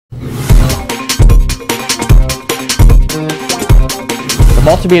The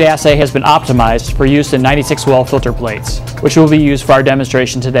MultiBead assay has been optimized for use in 96 well filter plates, which will be used for our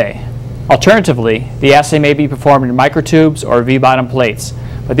demonstration today. Alternatively, the assay may be performed in microtubes or V-bottom plates,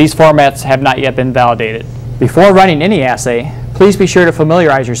 but these formats have not yet been validated. Before running any assay, please be sure to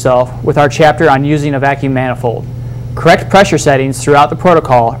familiarize yourself with our chapter on using a vacuum manifold. Correct pressure settings throughout the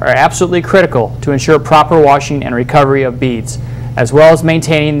protocol are absolutely critical to ensure proper washing and recovery of beads, as well as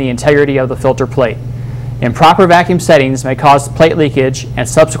maintaining the integrity of the filter plate. Improper vacuum settings may cause plate leakage and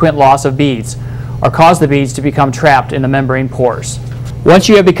subsequent loss of beads, or cause the beads to become trapped in the membrane pores. Once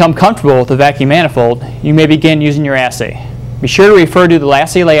you have become comfortable with the vacuum manifold, you may begin using your assay. Be sure to refer to the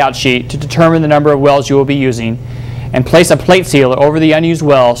assay layout sheet to determine the number of wells you will be using, and place a plate sealer over the unused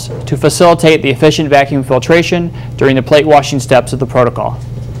wells to facilitate the efficient vacuum filtration during the plate washing steps of the protocol.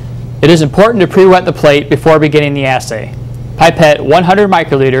 It is important to pre-wet the plate before beginning the assay. Pipette 100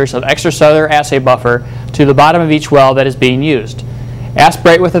 microliters of extracellular assay buffer to the bottom of each well that is being used.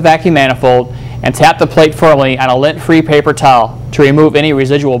 Aspirate with a vacuum manifold and tap the plate firmly on a lint-free paper towel to remove any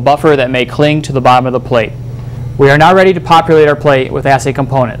residual buffer that may cling to the bottom of the plate. We are now ready to populate our plate with assay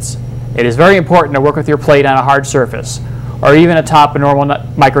components. It is very important to work with your plate on a hard surface, or even atop a normal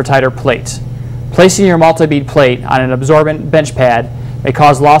microtiter plate. Placing your MultiBead plate on an absorbent bench pad may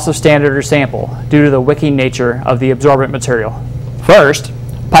cause loss of standard or sample due to the wicking nature of the absorbent material. First,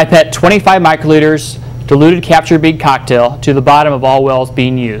 pipette 25 microliters diluted capture bead cocktail to the bottom of all wells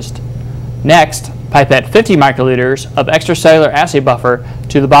being used. Next, pipette 50 microliters of extracellular assay buffer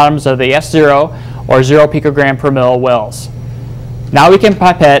to the bottoms of the S0 or 0 picogram per mil wells. Now we can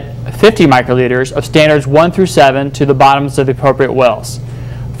pipette 50 microliters of standards 1 through 7 to the bottoms of the appropriate wells.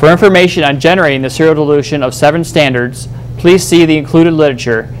 For information on generating the serial dilution of 7 standards, please see the included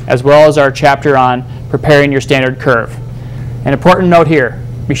literature as well as our chapter on preparing your standard curve. An important note here,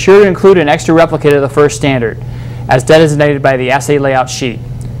 be sure to include an extra replicate of the first standard as designated by the assay layout sheet.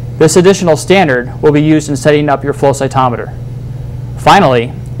 This additional standard will be used in setting up your flow cytometer.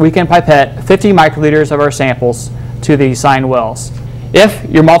 Finally, we can pipette 50 microliters of our samples to the assigned wells. If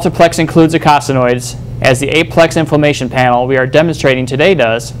your multiplex includes icosanoids, as the 8-plex inflammation panel we are demonstrating today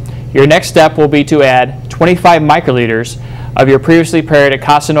does, your next step will be to add 25 microliters of your previously prepared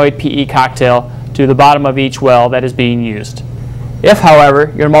icosanoid PE cocktail to the bottom of each well that is being used. If,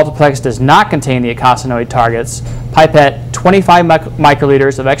 however, your multiplex does not contain the icosanoid targets, pipette 25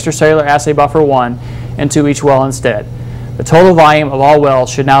 microliters of extracellular assay buffer 1 into each well instead. The total volume of all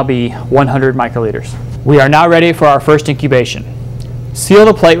wells should now be 100 microliters. We are now ready for our first incubation. Seal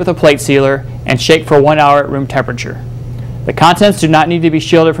the plate with a plate sealer and shake for 1 hour at room temperature. The contents do not need to be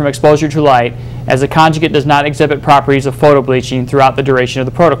shielded from exposure to light, as the conjugate does not exhibit properties of photobleaching throughout the duration of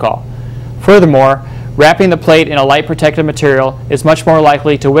the protocol. Furthermore, wrapping the plate in a light protective material is much more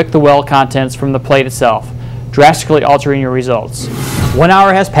likely to wick the well contents from the plate itself, drastically altering your results. 1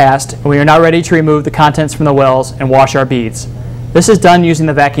 hour has passed and we are now ready to remove the contents from the wells and wash our beads. This is done using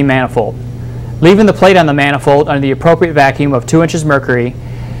the vacuum manifold. Leaving the plate on the manifold under the appropriate vacuum of 2 inches mercury,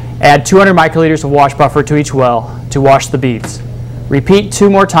 add 200 microliters of wash buffer to each well to wash the beads. Repeat 2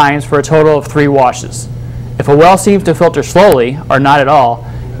 more times for a total of 3 washes. If a well seems to filter slowly or not at all,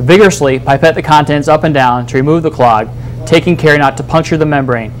 vigorously pipette the contents up and down to remove the clog, taking care not to puncture the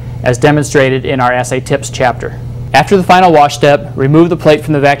membrane, as demonstrated in our assay tips chapter. After the final wash step, remove the plate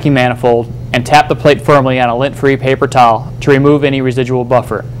from the vacuum manifold and tap the plate firmly on a lint-free paper towel to remove any residual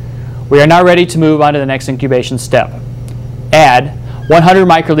buffer. We are now ready to move on to the next incubation step. Add 100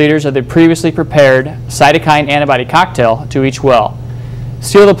 microliters of the previously prepared cytokine antibody cocktail to each well.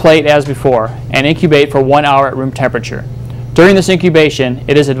 Seal the plate as before and incubate for 1 hour at room temperature. During this incubation,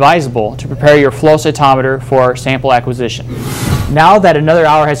 it is advisable to prepare your flow cytometer for sample acquisition. Now that another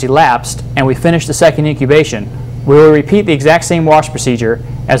hour has elapsed and we finished the second incubation, we will repeat the exact same wash procedure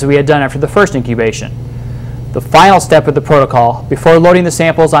as we had done after the first incubation. The final step of the protocol before loading the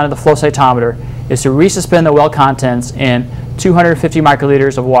samples onto the flow cytometer is to resuspend the well contents in 250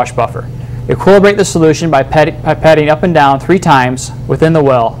 microliters of wash buffer. Equilibrate the solution by pipetting up and down 3 times within the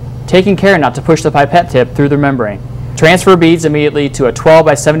well, taking care not to push the pipette tip through the membrane. Transfer beads immediately to a 12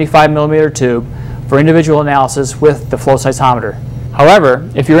 by 75 millimeter tube for individual analysis with the flow cytometer. However,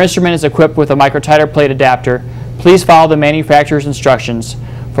 if your instrument is equipped with a microtiter plate adapter, please follow the manufacturer's instructions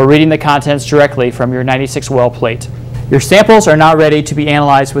for reading the contents directly from your 96 well plate. Your samples are now ready to be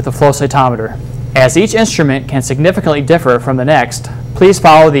analyzed with the flow cytometer. As each instrument can significantly differ from the next, please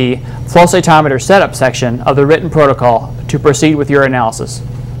follow the flow cytometer setup section of the written protocol to proceed with your analysis.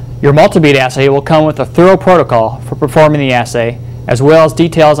 Your MultiBead assay will come with a thorough protocol for performing the assay, as well as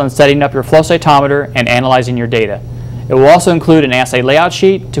details on setting up your flow cytometer and analyzing your data. It will also include an assay layout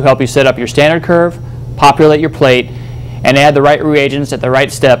sheet to help you set up your standard curve, populate your plate, and add the right reagents at the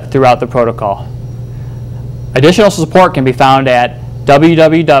right step throughout the protocol. Additional support can be found at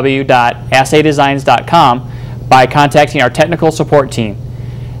www.assaydesigns.com by contacting our technical support team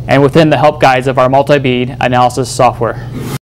and within the help guides of our MultiBead analysis software.